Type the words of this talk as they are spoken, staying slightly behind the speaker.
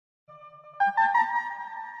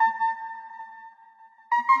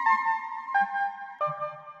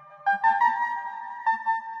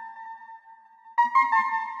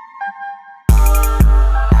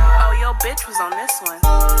Oh, your bitch was on this one.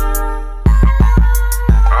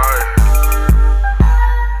 Alright.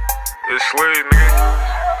 It's sosleaze, nigga.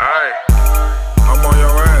 Alright. I'm on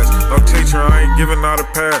your ass. No teacher, I ain't giving out a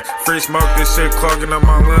pass. Free smoke, this shit clogging up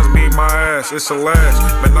my lungs, beat my ass. It's a lash.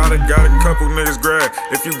 Man, I done got a couple niggas grab.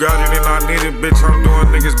 If you got it and I need it, bitch, I'm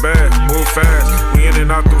doing niggas bad. Move fast. We in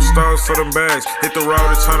and out them stores for them bags. Hit the road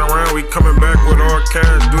and turn around, we coming back with all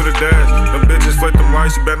cash. Do the dash. Them bitches flip them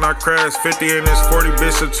lights, you better not crash. 50 in this 40,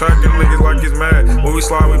 bitch, attracting niggas like it's mad. When we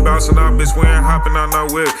slide, we bouncing out, bitch, we ain't hopping out no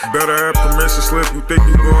whip. Better have permission slip, you think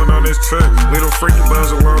you going on this trip. Leave them freaky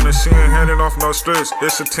buns alone and she ain't handing off no strips.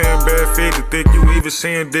 It's a 10 bad feed to think you even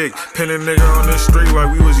seeing dick. Pin a nigga on this street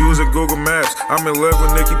like we was using Google Maps. I'm in love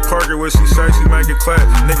with Nikki Parker, where she say she make it clap.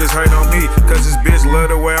 Niggas hate on me, cause this bitch love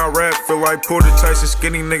the way I rap. Feel like Porter chasing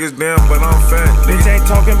skinny niggas down, but I'm fat. Bitch ain't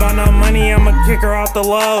talking about no money, I'ma kick her off the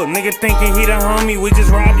load. Nigga thinking he the homie, we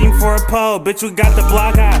just robbed him for a pole. Bitch, we got the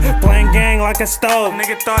block hot, playing gang like a stove.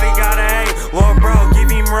 Nigga thought he got a A, Lord bro, give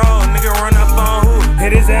him roll. Nigga run up on who?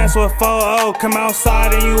 Hit his ass with 4-0. Come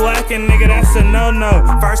outside and you lacking, nigga, that's a no-no.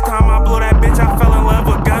 First time I blew that bitch, I fell in love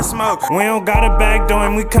with gun smoke. We don't got a backdoor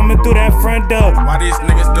and we coming through that front door. Why these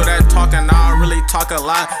niggas do that talking? I don't really talk a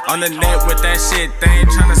lot. On the net with that shit, they ain't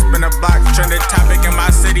tryna spin a block. Trending topic in my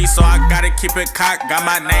city, so I gotta keep it cocked. Got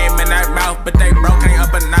my name in that mouth, but they broke, ain't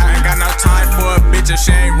up a knot. Ain't got no time for a bitch if she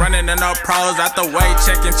ain't running to no pros. Out the way,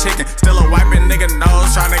 checking chicken, still a wiping nigga nose,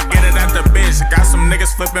 tryna get it at the bitch. Got some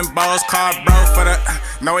niggas flipping balls, call bro for the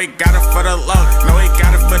no, he got it for the low, no, he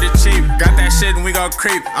got it for the cheap. Got that shit and we gon'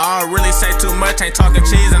 creep. I don't really say too much, ain't talking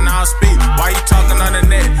cheese and I don't speak. Why you talking on the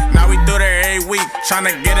net? Now we through there every week.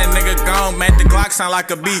 Tryna get a nigga gone, make the Glock sound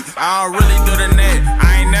like a beat. I don't really do the net,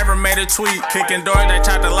 I ain't never made a tweet. Kicking doors, they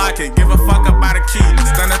tried to lock it, give a fuck about a key.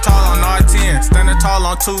 Standing tall on R10, standing tall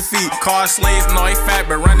on 2 feet. Car sosleaze, know he fat,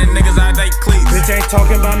 but running niggas out they cleats. Bitch ain't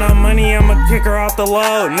talking about no money, I'ma kick her off the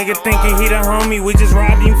load. Nigga thinking he the homie, we just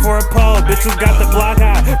robbed him for a pole. Bitch, we got the block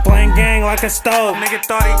hot, playing gang like a stove. Nigga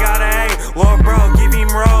thought he got a A, Lord bro, give him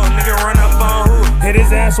roll. Nigga run up on who? Hit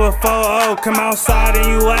his ass with 4-0. Come outside and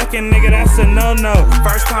you lacking, nigga, that's a no-no.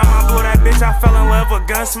 First time I blew that bitch, I fell in love with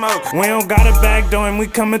gun smoke. We don't got a backdoor and we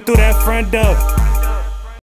coming through that front door.